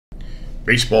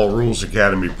Baseball Rules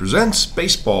Academy presents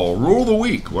Baseball Rule of the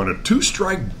Week when a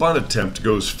two-strike bunt attempt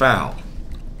goes foul,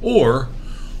 or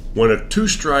when a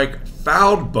two-strike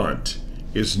fouled bunt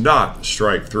is not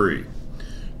strike three.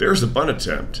 There's the bunt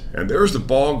attempt, and there's the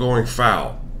ball going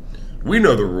foul. We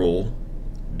know the rule.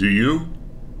 Do you?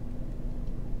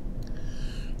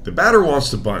 The batter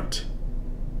wants to bunt.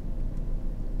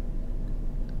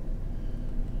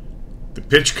 The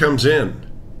pitch comes in.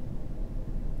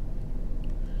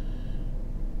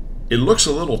 It looks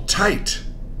a little tight.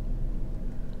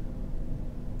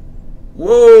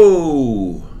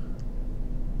 Whoa!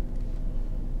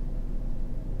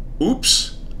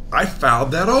 Oops, I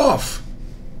fouled that off.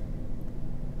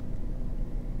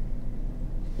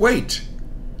 Wait,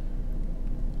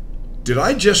 did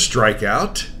I just strike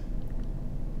out?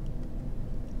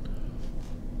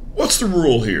 What's the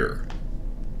rule here?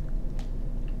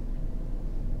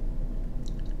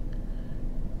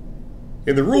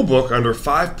 In the rule book under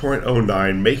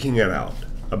 5.09, making it out,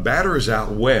 a batter is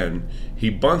out when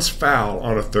he bunts foul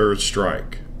on a third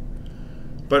strike.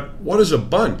 But what is a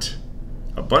bunt?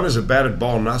 A bunt is a batted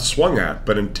ball not swung at,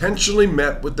 but intentionally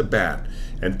met with the bat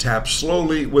and tapped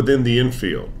slowly within the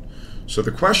infield. So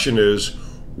the question is,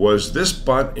 was this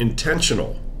bunt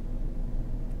intentional?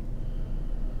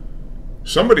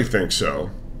 Somebody thinks so.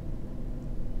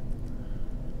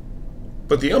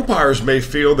 But the umpires may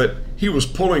feel that he was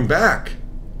pulling back.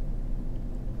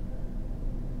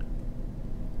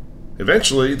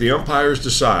 Eventually, the umpires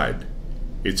decide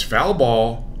it's foul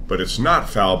ball, but it's not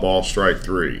foul ball strike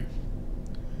three.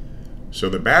 So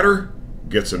the batter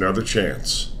gets another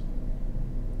chance.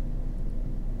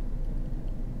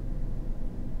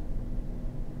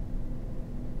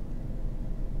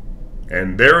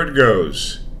 And there it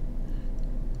goes.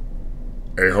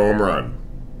 A home run.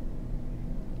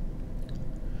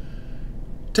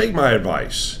 Take my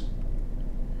advice.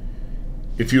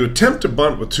 If you attempt to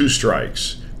bunt with two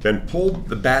strikes, then pull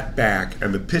the bat back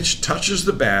and the pitch touches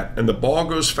the bat and the ball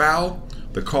goes foul,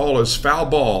 the call is foul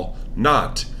ball,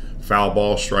 not foul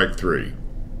ball strike three.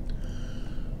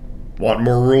 Want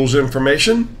more rules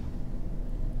information?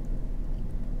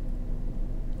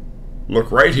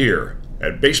 Look right here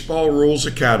at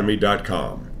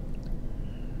baseballrulesacademy.com.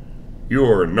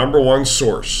 Your #1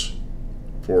 source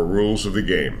for rules of the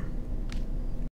game.